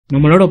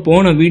நம்மளோட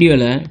போன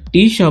வீடியோவில்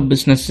டீ ஷாப்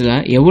பிஸ்னஸில்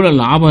எவ்வளோ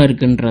லாபம்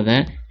இருக்குன்றத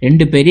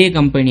ரெண்டு பெரிய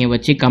கம்பெனியை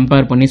வச்சு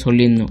கம்பேர் பண்ணி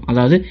சொல்லியிருந்தோம்.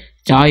 அதாவது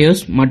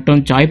சாயோஸ்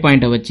மற்றும் சாய்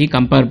பாயிண்ட்டை வச்சு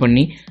கம்பேர்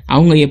பண்ணி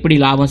அவங்க எப்படி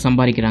லாபம்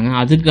சம்பாதிக்கிறாங்க,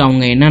 அதுக்கு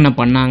அவங்க என்னென்ன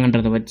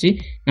பண்ணாங்கன்றதை வச்சு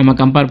நம்ம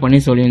கம்பேர் பண்ணி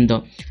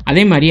சொல்லியிருந்தோம்.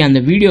 அதே மாதிரி அந்த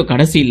வீடியோ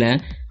கடைசியில்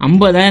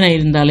 50,000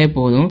 இருந்தாலே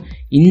போதும்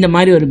இந்த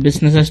மாதிரி ஒரு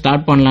பிஸ்னஸை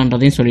ஸ்டார்ட்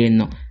பண்ணலான்றதையும்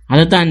சொல்லியிருந்தோம்.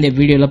 அதை தான் இந்த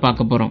வீடியோவில்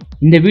பார்க்க போகிறோம்.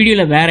 இந்த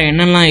வீடியோவில் வேறு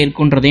என்னெல்லாம்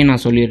இருக்குன்றதையும்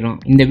நான் சொல்லிடுறோம்.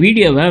 இந்த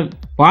வீடியோவை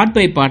பார்ட்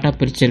பை பார்ட்டாக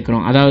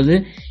பிரிச்சிருக்கிறோம். அதாவது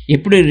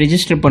எப்படி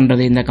ரெஜிஸ்டர்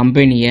பண்ணுறது, இந்த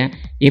கம்பெனியை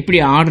எப்படி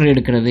ஆர்டர்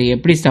எடுக்கிறது,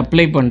 எப்படி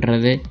சப்ளை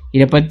பண்ணுறது,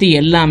 இதை பற்றி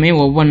எல்லாமே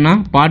ஒவ்வொன்றா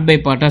பார்ட் பை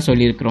பார்ட்டாக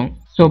சொல்லியிருக்கிறோம்.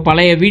 ஸோ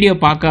பழைய வீடியோ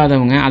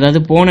பார்க்காதவங்க,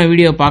 அதாவது போன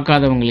வீடியோ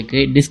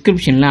பார்க்காதவங்களுக்கு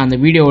டிஸ்கிரிப்ஷனில் அந்த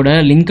வீடியோவோட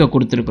லிங்க்கை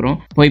கொடுத்துருக்குறோம்,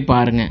 போய்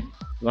பாருங்கள்.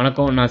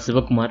 வணக்கம், நான்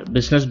சிவகுமார்.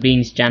 பிஸ்னஸ்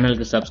பீயிங்ஸ்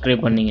சேனலுக்கு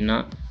சப்ஸ்கிரைப் பண்ணிங்கன்னா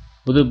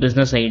புது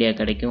பிஸ்னஸ் ஐடியா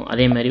கிடைக்கும்.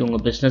 அதே மாதிரி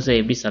உங்கள் பிஸ்னஸை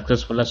எப்படி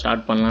சக்ஸஸ்ஃபுல்லாக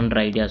ஸ்டார்ட் பண்ணலான்ற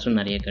ஐடியாஸும்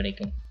நிறைய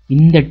கிடைக்கும்.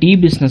 இந்த டீ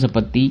பிஸ்னஸை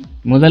பற்றி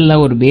முதல்ல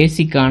ஒரு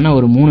பேசிக்கான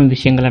ஒரு 3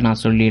 விஷயங்களை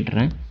நான்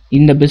சொல்லிடுறேன்.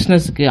 இந்த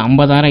பிஸ்னஸுக்கு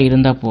 50,000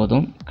 இருந்தால்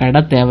போதும்,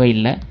 கடை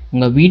தேவையில்லை.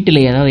 உங்கள் வீட்டில்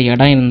ஏதாவது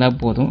இடம் இருந்தால்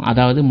போதும்,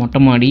 அதாவது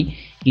மொட்டை மாடி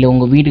இல்லை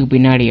உங்கள் வீட்டுக்கு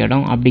பின்னாடி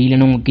இடம், அப்படி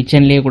இல்லைன்னா உங்கள்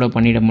கிச்சன்லேயே கூட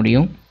பண்ணிட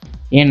முடியும்.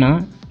 ஏன்னா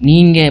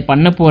நீங்கள்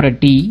பண்ண போகிற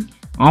டீ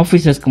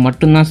ஆஃபீஸஸ்க்கு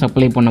மட்டும்தான்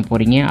சப்ளை பண்ண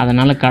போகிறீங்க.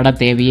 அதனால் கடை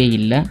தேவையே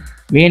இல்லை.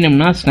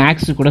 வேணும்னா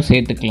ஸ்நாக்ஸு கூட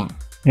சேர்த்துக்கலாம்.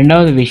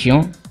 ரெண்டாவது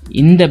விஷயம்,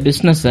 இந்த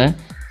பிஸ்னஸை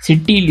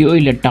சிட்டிலேயோ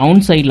இல்லை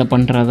டவுன் சைடில்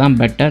பண்ணுறது தான்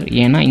பெட்டர்.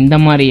 ஏன்னா இந்த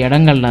மாதிரி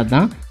இடங்களில்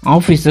தான்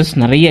ஆஃபீஸஸ்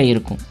நிறைய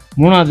இருக்கும்.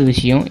 மூணாவது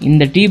விஷயம்,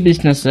 இந்த டீ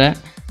பிஸ்னஸை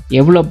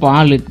எவ்வளோ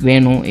பால்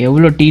வேணும்,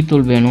 எவ்வளோ டீ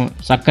தூள் வேணும்,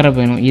 சர்க்கரை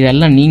வேணும்,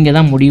 இதெல்லாம் நீங்கள்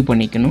தான் முடிவு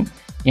பண்ணிக்கணும்.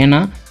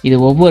 ஏன்னா இது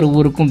ஒவ்வொரு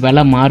ஊருக்கும்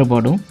விலை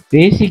மாறுபடும்.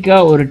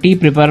 பேசிக்காக ஒரு டீ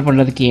ப்ரிப்பேர்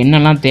பண்ணுறதுக்கு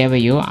என்னெல்லாம்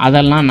தேவையோ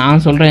அதெல்லாம்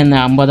நான் சொல்கிற இந்த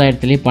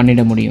 50,000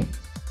 பண்ணிட முடியும்.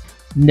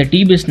 இந்த டீ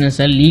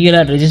பிஸ்னஸை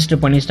லீகலாக ரெஜிஸ்டர்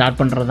பண்ணி ஸ்டார்ட்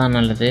பண்ணுறது தான்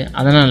நல்லது.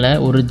 அதனால்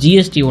ஒரு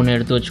ஜிஎஸ்டி ஒன்று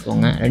எடுத்து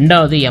வச்சுக்கோங்க.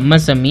 ரெண்டாவது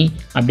எம்எஸ்எம்இ,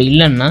 அப்படி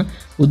இல்லைன்னா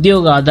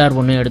உத்தியோக ஆதார்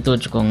ஒன்று எடுத்து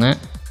வச்சுக்கோங்க.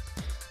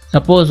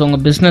 சப்போஸ்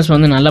உங்கள் பிஸ்னஸ்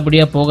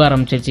நல்லபடியாக போக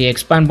ஆரம்பிச்சிருச்சு,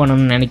 எக்ஸ்பேண்ட்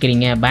பண்ணணும்னு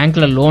நினைக்கிறீங்க,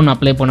 பேங்க்கில் லோன்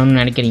அப்ளை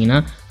பண்ணணும்னு நினைக்கிறீங்கன்னா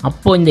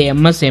அப்போது இந்த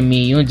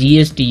எம்எஸ்எம்இயும்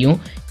ஜிஎஸ்டியும்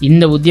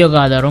இந்த உத்தியோக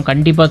ஆதாரம்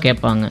கண்டிப்பாக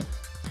கேட்பாங்க.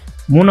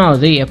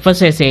 மூணாவது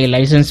எஃப்எஸ்எஸ்ஐ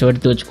லைசன்ஸ்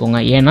எடுத்து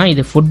வச்சுக்கோங்க. ஏன்னா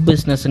இது ஃபுட்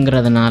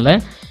பிஸ்னஸ்ங்கிறதுனால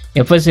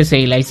எஃப்எஸ்எஸ்ஐ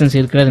லைசன்ஸ்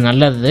இருக்கிறது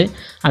நல்லது.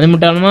 அது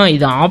மட்டும் இல்லாமல்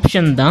இது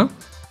ஆப்ஷன் தான்.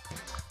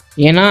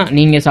 ஏன்னா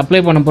நீங்கள் சப்ளை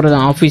பண்ண போகிறது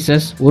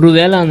ஆஃபீஸஸ்,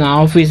 ஒருவேளை அந்த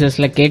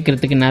ஆஃபீஸஸில்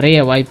கேட்குறதுக்கு நிறைய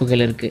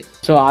வாய்ப்புகள் இருக்குது.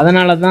 ஸோ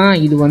அதனால தான்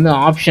இது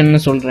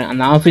ஆப்ஷன்னு சொல்கிறேன்.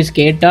 அந்த ஆஃபீஸ்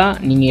கேட்டால்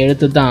நீங்கள்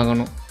எடுத்து தான்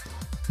ஆகணும்.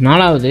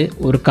 நாலாவது,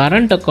 ஒரு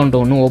கரண்ட் அக்கௌண்ட்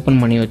ஒன்று ஓப்பன்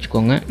பண்ணி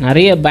வச்சுக்கோங்க.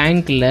 நிறைய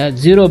பேங்க்கில்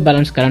 0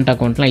 பேலன்ஸ் கரண்ட்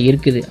அக்கௌண்ட்லாம்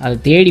இருக்குது. அதை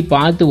தேடி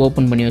பார்த்து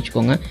ஓப்பன் பண்ணி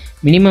வச்சுக்கோங்க.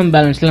 மினிமம்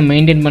பேலன்ஸில்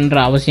மெயின்டைன் பண்ணுற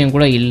அவசியம்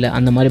கூட இல்லை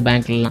அந்த மாதிரி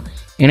பேங்க்லலாம்.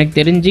 எனக்கு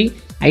தெரிஞ்சு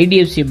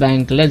ஐடிஎஃப்சி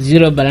பேங்க்கில்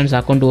 0 பேலன்ஸ்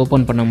அக்கௌண்ட்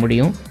ஓப்பன் பண்ண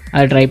முடியும்.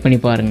 அதை ட்ரை பண்ணி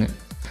பாருங்கள்.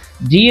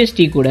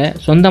 ஜிஎஸ்டி கூட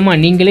சொந்தமாக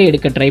நீங்களே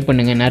எடுக்க ட்ரை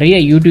பண்ணுங்கள். நிறைய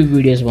யூடியூப்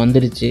வீடியோஸ்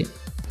வந்துருச்சு.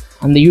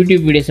 அந்த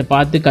யூடியூப் வீடியோஸை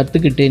பார்த்து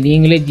கற்றுக்கிட்டு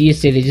நீங்களே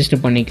ஜிஎஸ்டி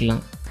ரெஜிஸ்டர்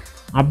பண்ணிக்கலாம்.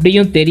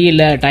 அப்படியும்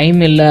தெரியல, டைம்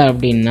இல்லை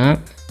அப்படின்னா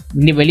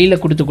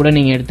வெளியில் கொடுத்து கூட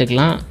நீங்கள்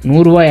எடுத்துக்கலாம்.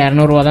 100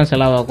 200 தான்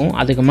செலவாகும்,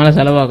 அதுக்கு மேலே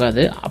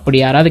செலவாகாது. அப்படி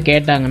யாராவது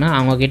கேட்டாங்கன்னா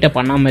அவங்கக்கிட்ட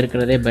பண்ணாமல்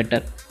இருக்கிறதே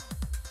பெட்டர்.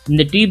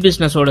 இந்த டீ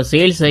பிஸ்னஸோட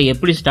சேல்ஸை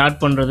எப்படி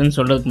ஸ்டார்ட் பண்ணுறதுன்னு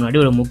சொல்கிறதுக்கு முன்னாடி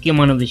ஒரு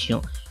முக்கியமான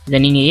விஷயம், இதை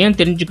நீங்கள் ஏன்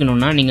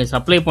தெரிஞ்சுக்கணுன்னா, நீங்கள்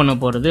சப்ளை பண்ண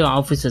போகிறது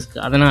ஆஃபீஸஸ்க்கு.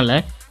 அதனால்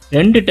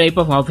 2 டைப்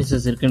ஆஃப்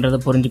ஆஃபீஸஸ் இருக்குன்றதை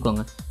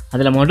புரிஞ்சுக்கோங்க.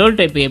 அதில் முதல்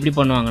டைப் எப்படி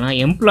பண்ணுவாங்கன்னா,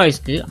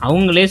 எம்ப்ளாயிஸ்க்கு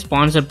அவங்களே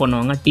ஸ்பான்சர்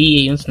பண்ணுவாங்க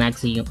டீயையும்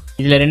ஸ்நாக்ஸையும்.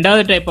 இதில்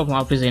 2வது டைப் ஆஃப்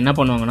ஆஃபீஸ் என்ன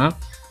பண்ணுவாங்கன்னா,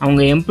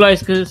 அவங்க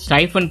எம்ப்ளாயிஸ்க்கு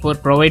ஸ்டைஃபன்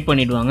ப்ரொவைட்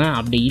பண்ணிவிடுவாங்க.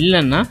 அப்படி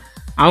இல்லைன்னா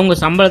அவங்க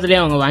சம்பளத்திலே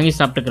அவங்க வாங்கி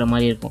சாப்பிட்டுக்கிற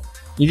மாதிரி இருக்கும்.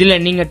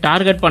 இதில் நீங்கள்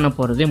டார்கெட் பண்ண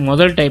போகிறது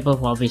முதல் டைப்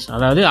ஆஃப் ஆஃபீஸ்,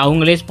 அதாவது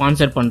அவங்களே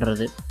ஸ்பான்சர்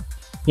பண்ணுறது.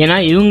 ஏன்னா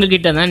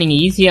இவங்ககிட்ட தான் நீங்கள்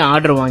ஈஸியாக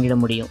ஆர்டர் வாங்கிட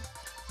முடியும்.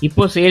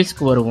 இப்போது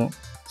சேல்ஸ்க்கு வருவோம்.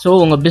 ஸோ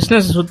உங்கள்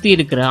பிஸ்னஸை சுற்றி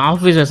இருக்கிற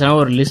ஆஃபீஸஸ்லாம்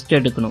ஒரு லிஸ்ட்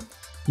எடுக்கணும்.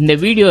 இந்த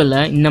வீடியோவில்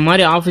இந்த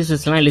மாதிரி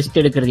ஆஃபீஸஸ்லாம் லிஸ்ட்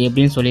எடுக்கிறது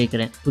எப்படின்னு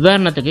சொல்லியிருக்கிறேன்.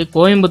 உதாரணத்துக்கு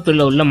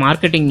கோயம்புத்தூரில் உள்ள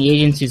மார்க்கெட்டிங்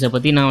ஏஜென்சிஸை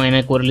பற்றி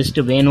எனக்கு ஒரு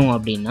லிஸ்ட்டு வேணும்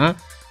அப்படின்னா,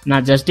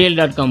 நான்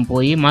justdial.com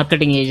போய்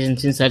மார்க்கெட்டிங்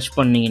ஏஜென்சின்னு சர்ச்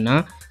பண்ணிங்கன்னா,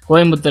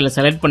 கோயம்புத்தூரில்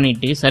செலக்ட்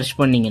பண்ணிவிட்டு சர்ச்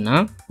பண்ணிங்கன்னா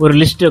ஒரு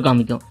லிஸ்ட்டு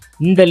காமிக்கும்.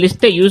 இந்த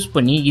லிஸ்ட்டை யூஸ்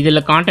பண்ணி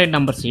இதில் கான்டாக்ட்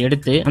நம்பர்ஸ்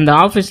எடுத்து அந்த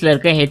ஆஃபீஸில்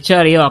இருக்க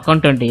ஹெச்ஆரையோ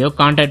அக்கௌண்டண்ட்டையோ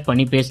கான்டாக்ட்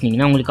பண்ணி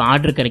பேசினீங்கன்னா உங்களுக்கு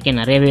ஆர்டர் கிடைக்க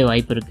நிறையவே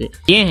வாய்ப்பு இருக்குது.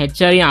 ஏன்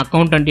ஹெச்ஆரையும்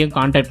அக்கௌண்டண்ட்டையும்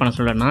கான்டாக்ட் பண்ண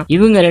சொல்கிறேன்னா,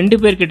 இவங்க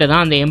 2 பேர்கிட்ட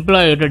தான் அந்த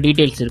எம்ப்ளாயோட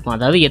டீட்டெயில்ஸ் இருக்கும்.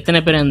 அதாவது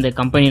எத்தனை பேர் அந்த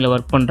கம்பெனியில்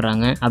ஒர்க்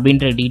பண்ணுறாங்க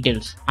அப்படின்ற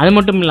டீட்டெயில்ஸ். அது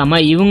மட்டும்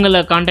இல்லாமல்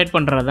இவங்களை கான்டாக்ட்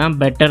பண்ணுறது தான்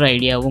பெட்டர்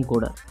ஐடியாவும்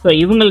கூட. ஸோ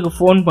இவங்களுக்கு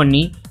ஃபோன்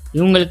பண்ணி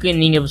இவங்களுக்கு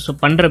நீங்கள்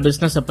பண்ணுற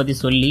பிஸ்னஸை பற்றி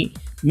சொல்லி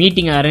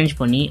மீட்டிங்கை அரேஞ்ச்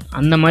பண்ணி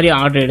அந்த மாதிரி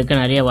ஆர்டர் எடுக்க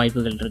நிறைய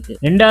வாய்ப்புகள் இருக்குது.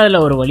 2வதுல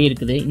ஒரு வழி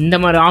இருக்குது. இந்த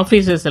மாதிரி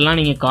ஆஃபீஸஸ் எல்லாம்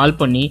நீங்கள் கால்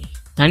பண்ணி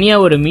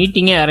தனியாக ஒரு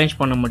மீட்டிங்கே அரேஞ்ச்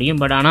பண்ண முடியும்.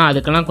 பட் ஆனால்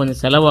அதுக்கெல்லாம் கொஞ்சம்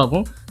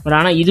செலவாகும். பட்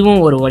ஆனால்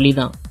இதுவும் ஒரு வழி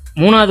தான்.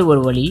 3வது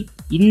ஒரு வழி,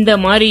 இந்த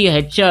மாதிரி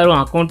ஹெச்ஆரும்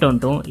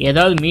அக்கௌண்டண்ட்டும்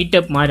ஏதாவது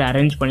மீட்டப் மாதிரி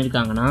அரேஞ்ச்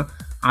பண்ணியிருக்காங்கன்னா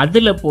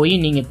அதில் போய்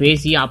நீங்கள்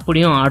பேசி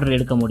அப்படியும் ஆர்டர்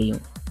எடுக்க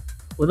முடியும்.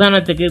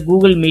 உதாரணத்துக்கு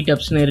கூகுள்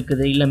மீட்டப்ஸ்னு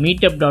இருக்குது, இல்லை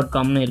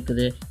meetup.comனு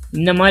இருக்குது.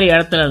 இந்த மாதிரி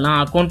இடத்துலலாம்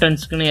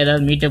அக்கௌண்டன்ட்ஸ்க்குன்னு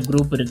ஏதாவது மீட்டப்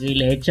குரூப் இருக்குது,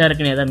 இல்லை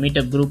ஹெச்ஆருக்குன்னு ஏதாவது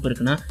மீட்டப் குரூப்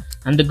இருக்குன்னா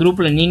அந்த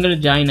குரூப்பில்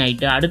நீங்களும் ஜாயின்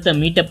ஆகிட்டு அடுத்த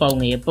மீட்டப்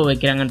அவங்க எப்போ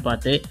வைக்கிறாங்கன்னு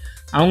பார்த்து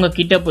அவங்க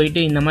கிட்ட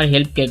போயிட்டு இந்த மாதிரி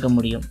ஹெல்ப் கேட்க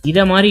முடியும்.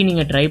 இதை மாதிரி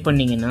நீங்கள் ட்ரை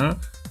பண்ணிங்கன்னா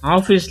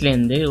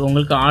ஆஃபீஸ்லேருந்து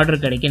உங்களுக்கு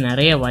ஆர்டர் கிடைக்க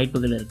நிறைய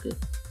வாய்ப்புகள் இருக்குது.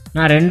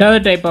 நான் 2வது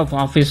டைப் ஆஃப்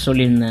ஆஃபீஸ்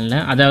சொல்லியிருந்தேன்ல,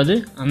 அதாவது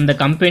அந்த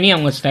கம்பெனி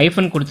அவங்க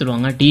ஸ்டைஃபன்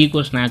கொடுத்துருவாங்க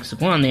டீக்கும்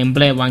ஸ்நாக்ஸுக்கும், அந்த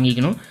எம்ப்ளாயை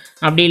வாங்கிக்கணும்.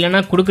 அப்படி இல்லைனா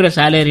கொடுக்குற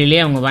சேலரியிலே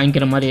அவங்க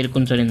வாங்கிக்கிற மாதிரி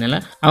இருக்குன்னு சொல்லியிருந்தால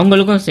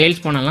அவங்களுக்கும்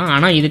சேல்ஸ் பண்ணலாம்.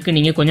 ஆனால் இதுக்கு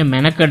நீங்கள் கொஞ்சம்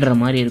மெனக்கடுற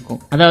மாதிரி இருக்கும்,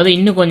 அதாவது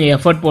இன்னும் கொஞ்சம்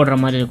எஃபர்ட் போடுற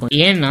மாதிரி இருக்கும்.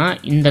 ஏன்னா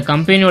இந்த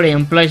கம்பெனியோட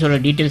எம்ப்ளாயிஸோட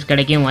டீட்டெயில்ஸ்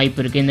கிடைக்கவும்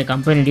வாய்ப்பு இருக்குது, இந்த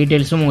கம்பெனி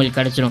டீட்டெயில்ஸும் உங்களுக்கு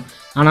கிடச்சிடும்.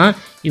 ஆனால்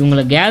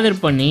இவங்களை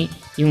கேதர் பண்ணி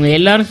இவங்க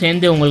எல்லோரும்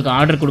சேர்ந்து உங்களுக்கு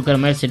ஆர்டர் கொடுக்குற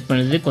மாதிரி செட்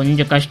பண்ணுறது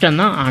கொஞ்சம்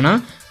கஷ்டம்தான்.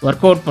 ஆனால்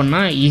ஒர்க் அவுட்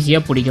பண்ணால்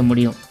ஈஸியாக பிடிக்க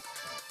முடியும்.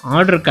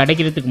 ஆர்டர்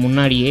கிடைக்கிறதுக்கு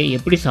முன்னாடியே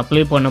எப்படி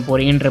சப்ளை பண்ண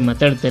போகிறீங்கன்ற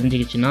மெத்தட்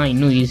தெரிஞ்சிக்கிச்சுன்னா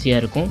இன்னும்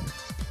ஈஸியாக இருக்கும்.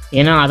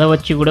 ஏன்னா அதை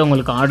வச்சு கூட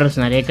உங்களுக்கு ஆர்டர்ஸ்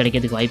நிறைய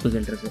கிடைக்கிறதுக்கு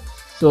வாய்ப்புகள் இருக்குது.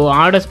 ஸோ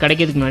ஆர்டர்ஸ்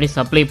கிடைக்கிறதுக்கு முன்னாடி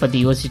சப்ளை பற்றி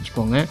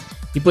யோசிச்சுக்கோங்க.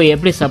 இப்போ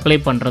எப்படி சப்ளை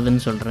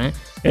பண்ணுறதுன்னு சொல்கிறேன்.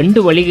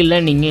 2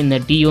 வழிகளில் நீங்கள் இந்த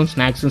டீயும்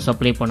ஸ்நாக்ஸும்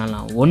சப்ளை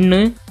பண்ணலாம்.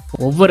 ஒன்று,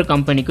 ஒவ்வொரு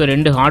கம்பெனிக்கும்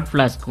 2 ஹாட்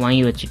ஃப்ளாஸ்க்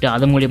வாங்கி வச்சுட்டு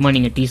அது மூலிமா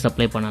நீங்கள் டீ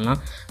சப்ளை பண்ணலாம்.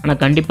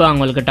 ஆனால் கண்டிப்பாக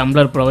அவங்களுக்கு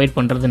டம்ளர் ப்ரொவைட்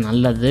பண்ணுறது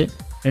நல்லது.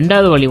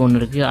 2வது வழி ஒன்று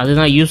இருக்குது,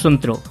 அதுதான் யூஸ்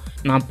அண்ட் த்ரோ.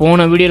 நான்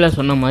போன வீடியோவில்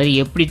சொன்ன மாதிரி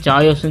எப்படி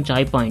சாயோஸும்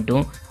சாய்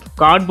பாயிண்ட்டும்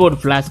கார்ட்போர்ட்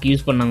ஃப்ளாஸ்க்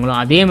யூஸ் பண்ணாங்களோ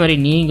அதே மாதிரி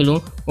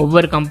நீங்களும்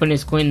ஒவ்வொரு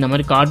கம்பெனிஸ்க்கும் இந்த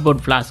மாதிரி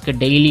கார்ட்போர்ட் ஃப்ளாஸ்க்கு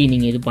டெய்லி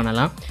நீங்கள் இது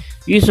பண்ணலாம்.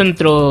 Use and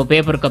throw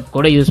paper cup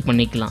கூட யூஸ்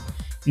பண்ணிக்கலாம்.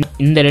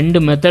 இந்த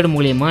 2 மெத்தட்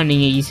மூலயமா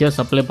நீங்கள் ஈஸியாக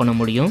சப்ளை பண்ண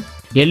முடியும்.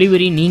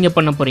 டெலிவரி நீங்கள்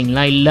பண்ண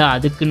போகிறீங்களா இல்லை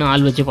அதுக்குன்னு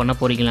ஆள் வச்சு பண்ண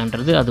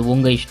போகிறீங்களான்றது அது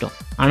உங்கள் இஷ்டம்.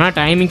 ஆனால்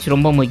டைமிங்ஸ்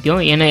ரொம்ப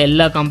முக்கியம். ஏன்னா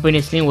எல்லா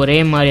கம்பெனிஸ்லேயும் ஒரே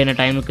மாதிரியான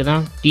டைமுக்கு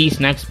தான் டீ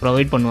ஸ்நாக்ஸ்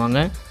ப்ரொவைட்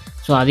பண்ணுவாங்க.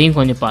 ஸோ அதையும்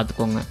கொஞ்சம்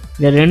பார்த்துக்கோங்க.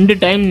 இந்த 2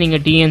 டைம்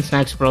நீங்கள் டீ அண்ட்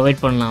ஸ்நாக்ஸ் ப்ரொவைட்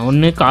பண்ணலாம்.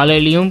 ஒன்று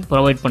காலையிலையும்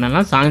ப்ரொவைட்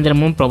பண்ணலாம்,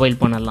 சாயந்தரமும் ப்ரொவைட்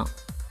பண்ணலாம்.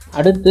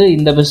 அடுத்து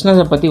இந்த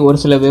பிஸ்னஸை பற்றி ஒரு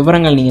சில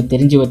விவரங்கள் நீங்கள்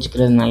தெரிஞ்சு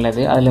வச்சுக்கிறது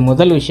நல்லது. அதில்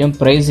முதல் விஷயம்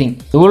ப்ரைஸிங்.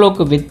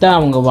 எவ்வளோக்கு விற்றா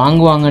அவங்க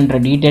வாங்குவாங்கன்ற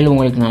டீட்டெயில்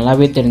உங்களுக்கு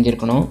நல்லாவே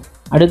தெரிஞ்சிருக்கணும்.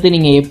 அடுத்து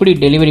நீங்கள் எப்படி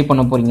டெலிவரி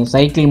பண்ண போகிறீங்க,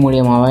 சைக்கிள்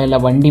மூலியமாவா இல்லை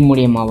வண்டி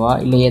மூலியமாவா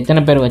இல்லை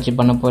எத்தனை பேர் வச்சு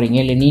பண்ண போகிறீங்க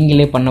இல்லை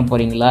நீங்களே பண்ண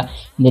போகிறீங்களா,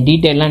 இந்த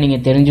டீட்டெயிலாம்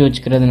நீங்கள் தெரிஞ்சு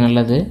வச்சுக்கிறது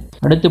நல்லது.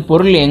 அடுத்து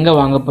பொருள் எங்கே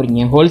வாங்க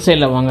போகிறீங்க,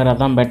 ஹோல்சேலில்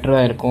வாங்குறது தான்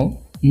பெட்டராக இருக்கும்.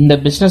 இந்த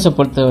பிஸ்னஸை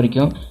பொறுத்த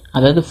வரைக்கும்,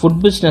 அதாவது ஃபுட்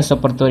பிஸ்னஸை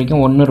பொறுத்த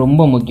வரைக்கும் ஒன்று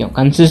ரொம்ப முக்கியம்,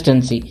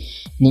 கன்சிஸ்டன்சி.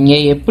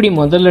 நீங்கள் எப்படி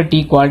முதல்ல டீ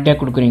குவாலிட்டியாக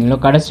கொடுக்குறீங்களோ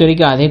கடைசி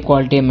வரைக்கும் அதே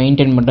குவாலிட்டியை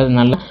மெயின்டைன் பண்ணுறது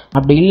நல்லா.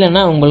 அப்படி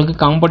இல்லைன்னா உங்களுக்கு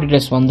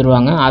காம்படிட்டர்ஸ்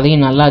வந்துடுவாங்க,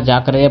 அதையும் நல்லா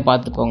ஜாக்கிரதையாக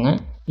பார்த்துக்கோங்க.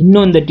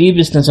 இன்னும் இந்த டீ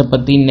பிஸ்னஸை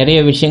பற்றி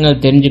நிறைய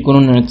விஷயங்கள்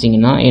தெரிஞ்சுக்கணும்னு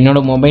நினச்சிங்கன்னா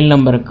என்னோடய மொபைல்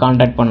நம்பருக்கு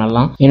கான்டாக்ட்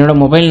பண்ணலாம்.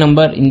 என்னோடய மொபைல்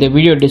நம்பர் இந்த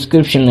வீடியோ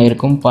டிஸ்கிரிப்ஷனில்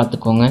இருக்கும்,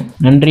 பார்த்துக்கோங்க.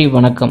 நன்றி,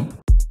 வணக்கம்.